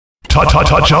Touch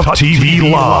Up TV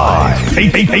Live.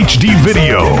 HD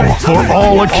video for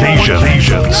all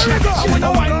occasions.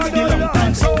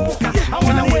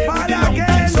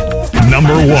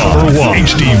 Number one,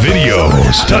 HD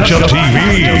videos. Touch Up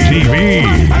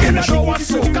TV.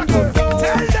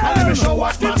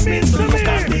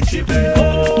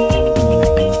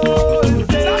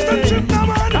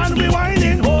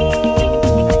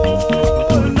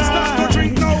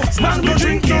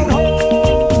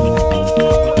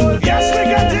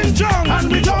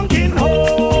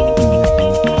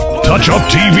 Touch Up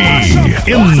TV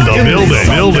in the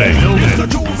building.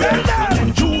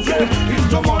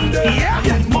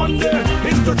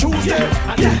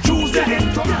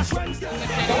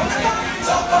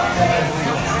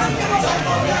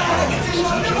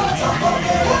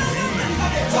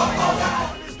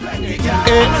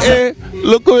 Hey,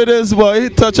 look who it is, boy.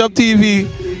 Touch Up TV,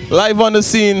 live on the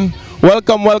scene.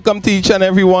 Welcome to each and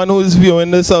everyone who is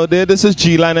viewing this out there. This is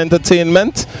G-Line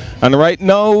Entertainment, and right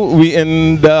now we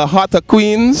in the heart of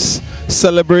Queens,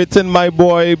 celebrating my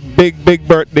boy big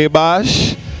birthday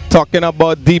bash, talking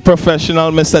about the professional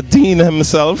Mr. Dean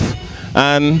himself,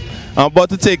 and I'm about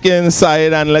to take you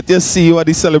inside and let you see what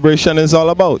the celebration is all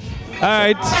about.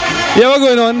 Alright, yeah, what's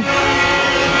going on?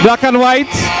 Black and white,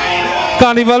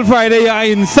 Carnival Friday, you're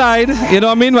inside, you know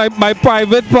what I mean? My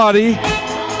private party.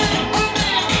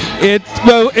 It's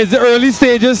the early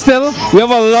stages still. We have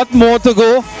a lot more to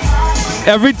go.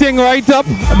 Everything right up.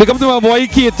 Big up to my boy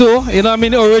Kato, you know what I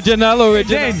mean? Original.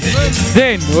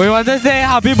 Dane, we want to say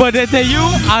happy birthday to you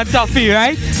and Tuffy,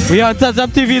 right? We are on Touch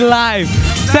Up TV Live.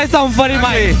 Say something funny,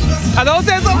 man. I don't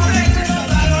say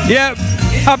something. Yeah,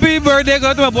 happy birthday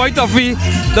go to my boy Tuffy.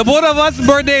 The both of us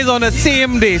birthdays on the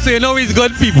same day, so you know he's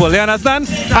good people, you understand?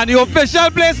 And the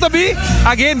official place to be,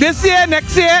 again this year,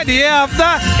 next year, the year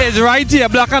after, is right here,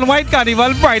 Black and White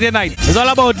Carnival Friday night. It's all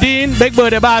about Dean, big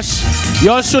birthday bash.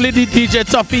 Yours truly the DJ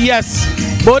Tuffy, yes.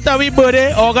 Both of we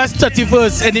birthday, August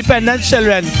 31st, Independent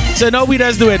Children. So now we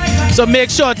just do it. So make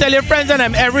sure, tell your friends and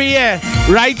them every year,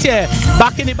 right here,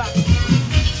 back in the back.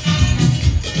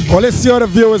 Well, let's see how the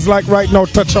view is like right now,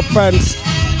 Touch Up fans.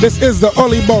 This is the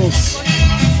Ollie Bounce.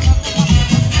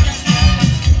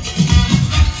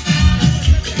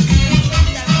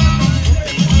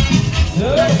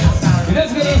 We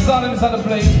just get started inside the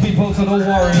place, people, so don't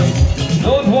worry.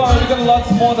 Don't worry, we got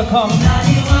lots more to come.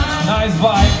 Nice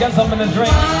vibe, get something to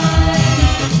drink.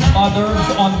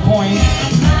 Others on point.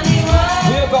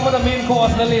 We'll come with the main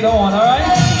course later on, alright?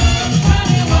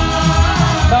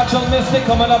 Natural Mystic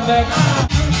coming up next.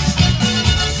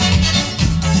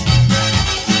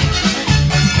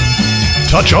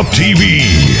 Touch Up TV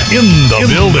in the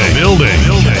building.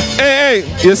 Hey,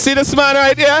 you see this man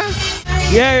right here?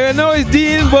 Yeah, you know it's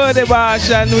Dean's birthday bash,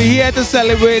 and we're here to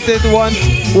celebrate it one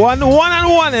and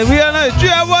one. And we are not 3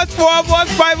 of us, 4 of us,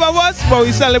 5 of us, but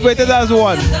we celebrate it as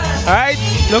one. Alright?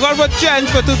 Look out for change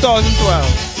for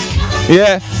 2012.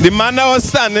 Yeah, the man that was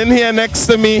standing here next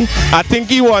to me, I think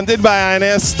he wanted by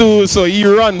INS too, so he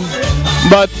run.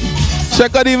 But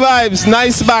check out the vibes.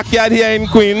 Nice backyard here in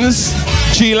Queens.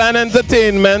 G-Line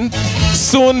Entertainment.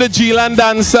 Soon the G-Line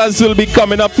dancers will be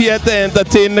coming up here to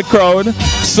entertain the crowd.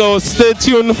 So stay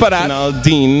tuned for that. Now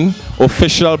Dean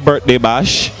official birthday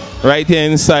bash right here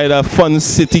inside of Fun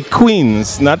City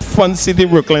Queens. Not Fun City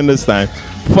Brooklyn this time.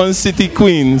 Fun City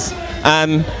Queens.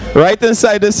 And right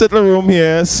inside this little room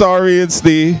here, sorry it's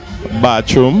the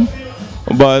bathroom,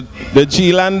 but the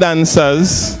G-Line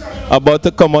dancers are about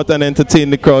to come out and entertain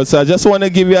the crowd. So I just want to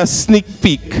give you a sneak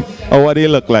peek of what they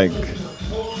look like.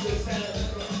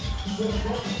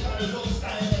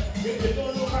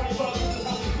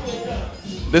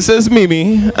 This is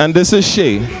Mimi and this is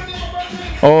Shay,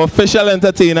 our official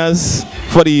entertainers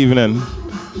for the evening.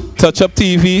 Touch Up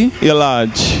TV, you're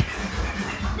large.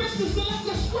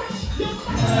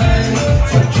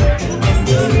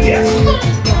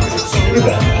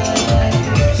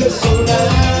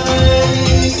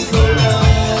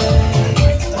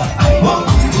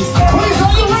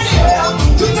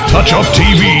 Touch Up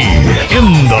TV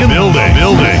in the building.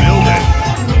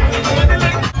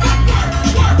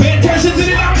 Pay attention to the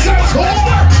dancers.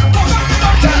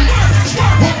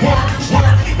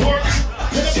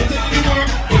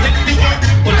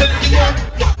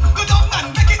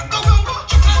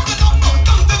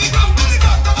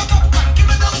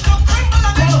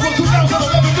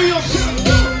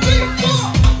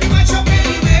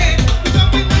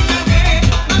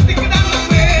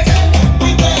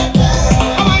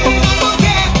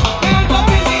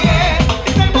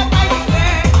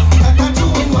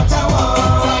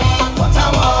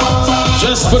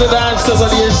 For the dancers on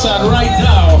the inside right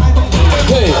now.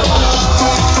 Hey.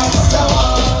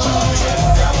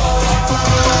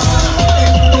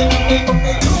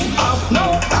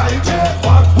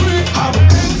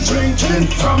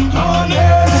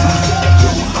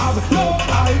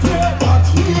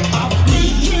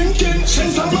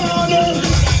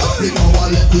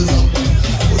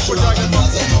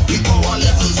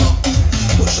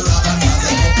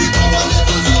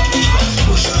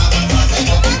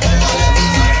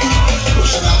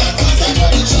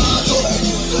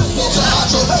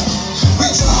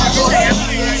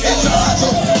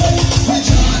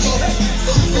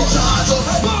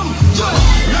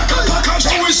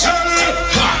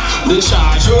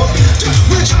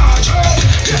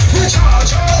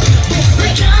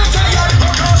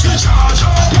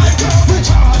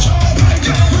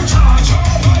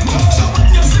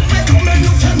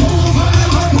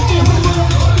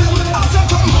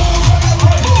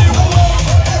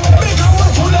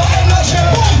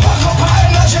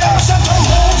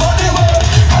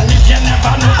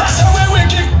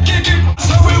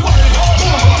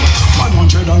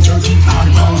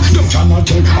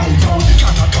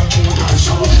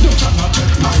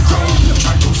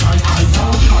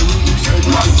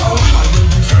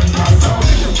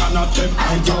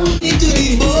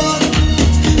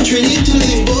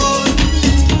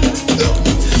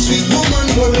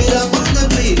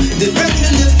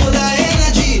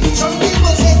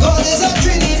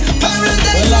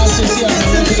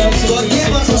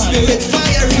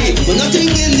 Nothing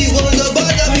in the world no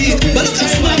bother me. But look at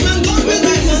smart man gone with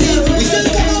my money. We still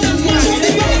come out and mash up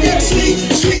the body.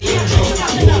 Sweet, sweet.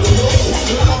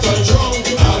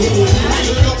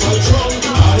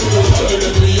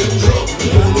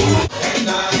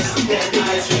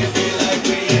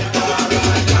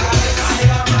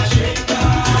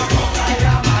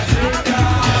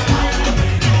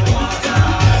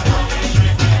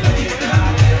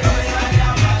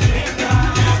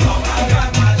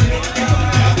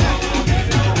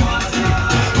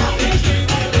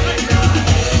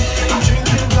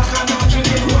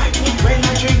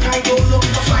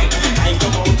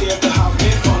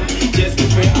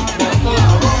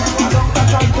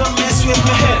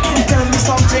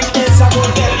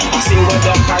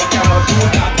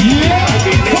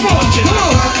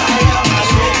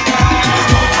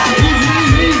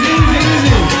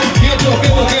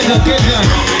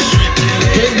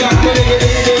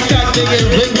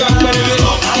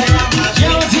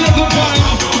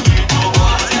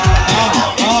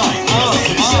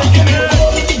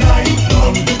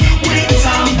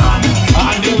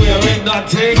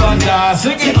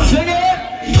 Sing it, sing it.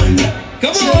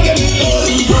 Come on.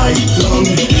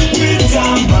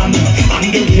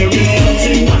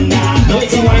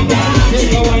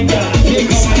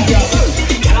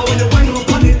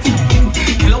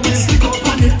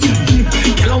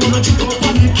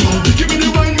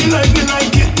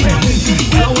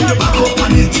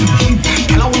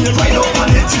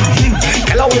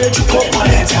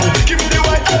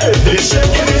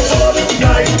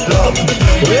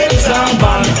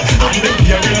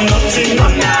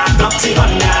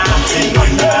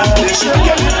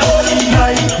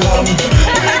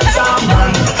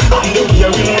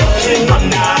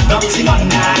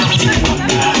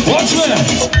 Watch me.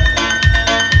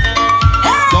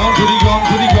 Down to the ground,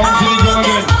 to the ground, to the ground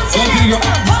again. Down to the ground.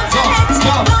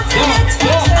 Stop.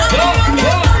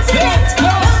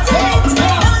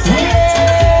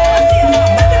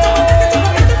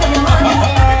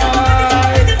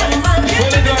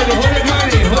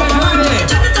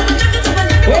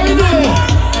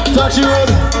 Touch your road,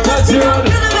 touch your road,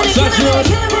 touch your road,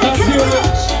 touch your road.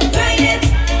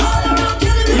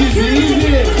 Easy,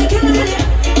 easy.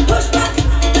 Push back,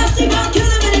 touch the ground, kill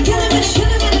him, kill him, kill him,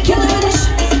 kill him.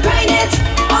 Grind it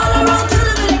all around, kill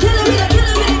him, kill him,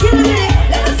 kill him, kill him.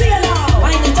 Let me see it now.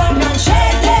 Wind it up and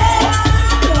shake it.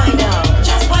 Do I know?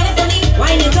 Just wind it funny,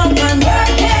 wind it up and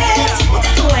work it.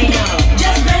 Do I know?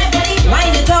 Just wind it funny,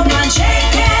 wind it up and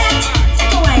shake it.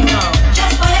 Do I know?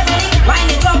 Just wind it funny,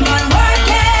 wind it up and work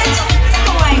it.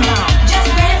 Do I know? Just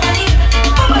wind it funny,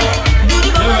 bubble it, do the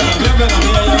bubble it, do the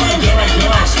bubble it,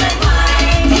 mash it.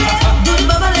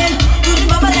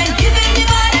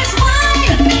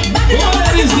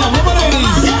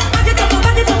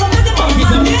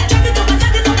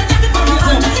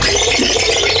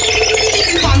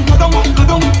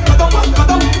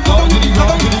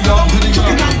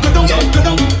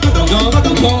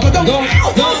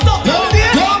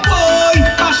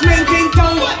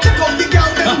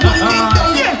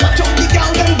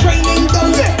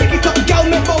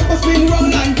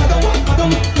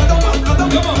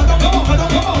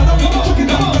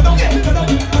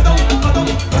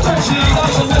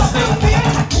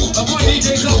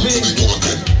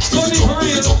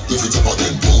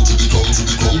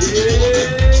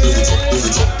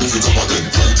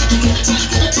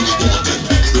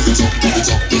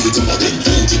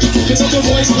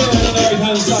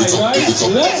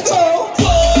 Let's go!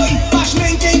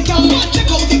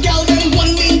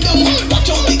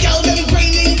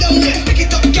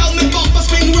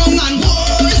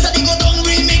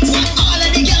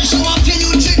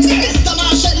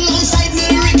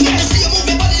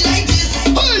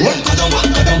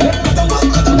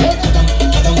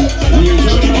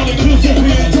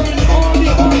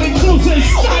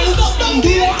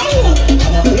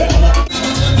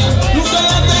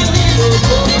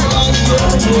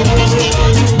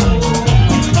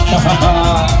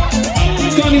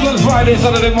 Carnival Friday,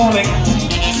 Saturday morning.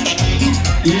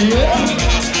 Yeah.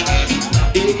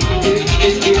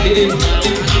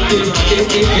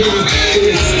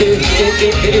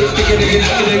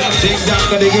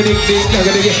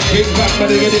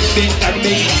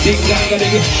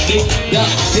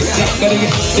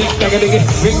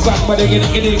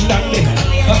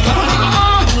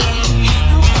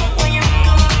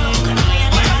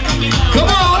 Come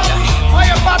on!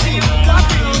 Oye, papi!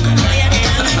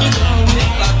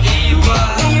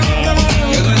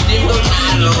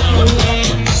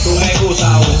 Tú me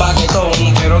gustas un paquetón,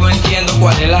 pero no entiendo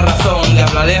cuál es la razón de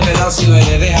hablar de enredado si no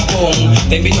eres de Japón.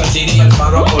 Te invito al cine y al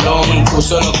faro a Colón,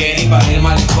 incluso lo que ir para el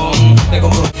malecón. Te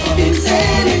compro.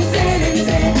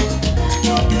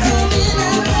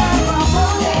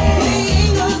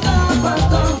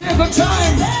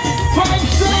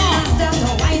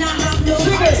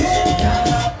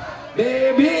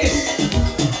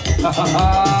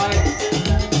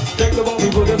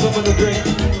 something to drink.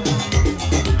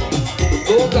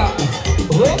 Oh God.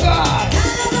 Oh God.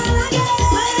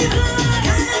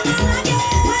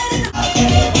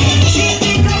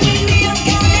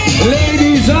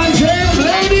 Ladies and gentlemen,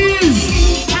 ladies.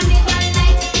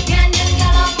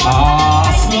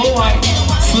 Slow wine,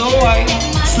 slow wine,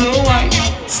 slow wine,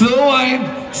 slow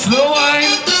wine, slow wine.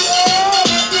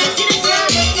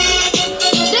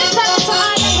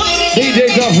 DJ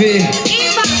Duffy.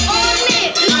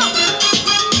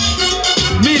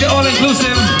 Me the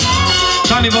all-inclusive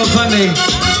Carnival Sunday.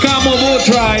 Camo boat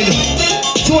ride.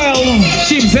 12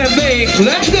 sheep's head bay.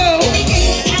 Let's go.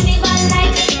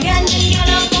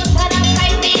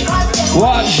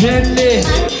 Watch it.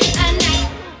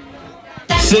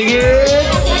 Sing it.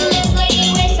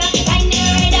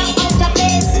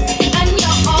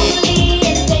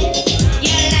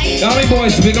 Gary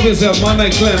boys, pick up yourself. My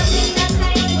mic clear.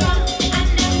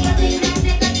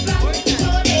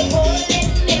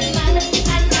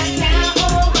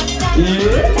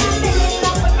 Yeah.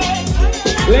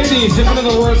 Ladies, you know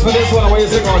the words for this one. What you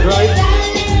sing on, right?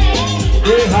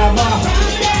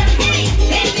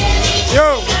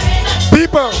 Yo,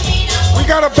 people, we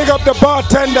gotta pick up the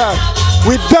bartender.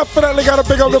 We definitely gotta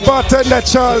pick up the bartender,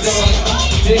 Charles.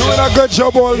 Doing a good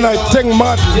job all night. Thing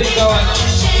mad. Keep going.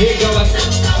 Keep going.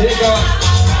 Keep going.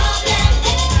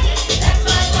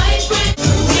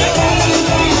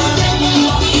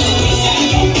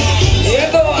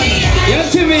 Yeah, go on.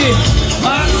 Get to me.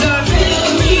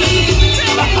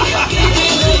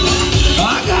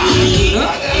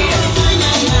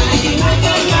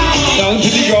 Down to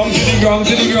the ground, to the ground,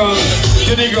 to the ground,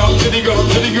 to the ground, to the ground,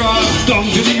 to the ground, down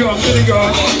to the ground, to the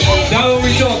ground. Now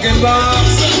we talking about.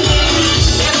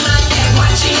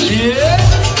 Yeah.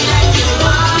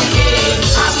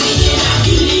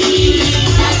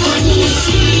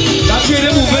 That train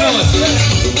is moving on.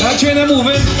 That train is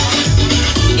moving.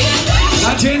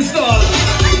 That train stalled.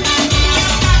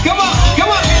 Come on, come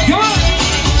on, come on.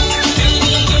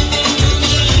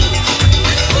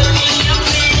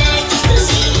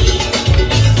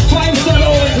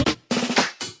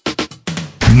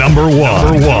 Number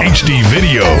one. HD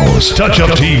Videos. Touch Up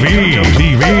TV.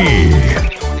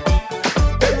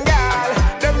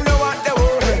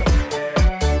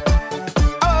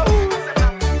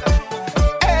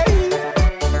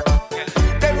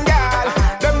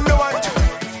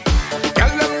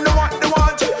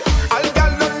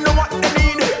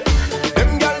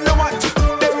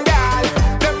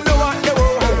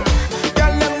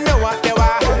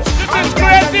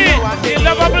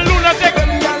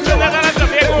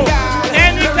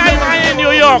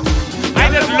 I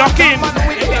just lock in,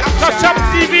 touch up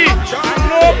TV, and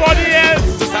nobody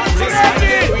else.